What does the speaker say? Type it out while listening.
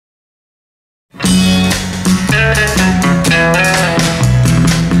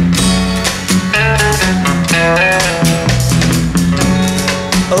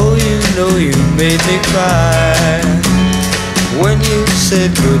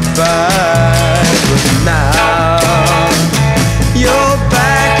said goodbye. But now you're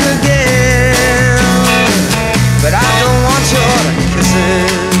back again. But I don't want your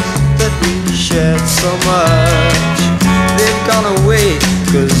kisses that we shared so much. They've gone away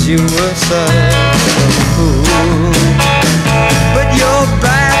 'cause you were such a fool. But you're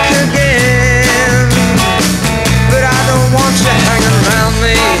back again. But I don't want you hanging around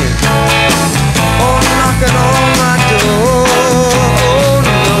me or knocking on my door. Oh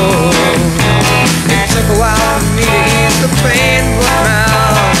no. It took a while for me to ease the pain, but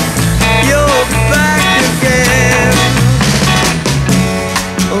now you're back again.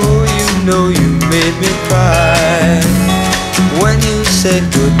 Oh, you know you made me cry when you said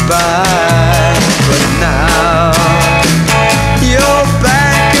goodbye. But now you're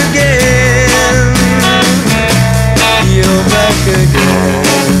back again. You're back again.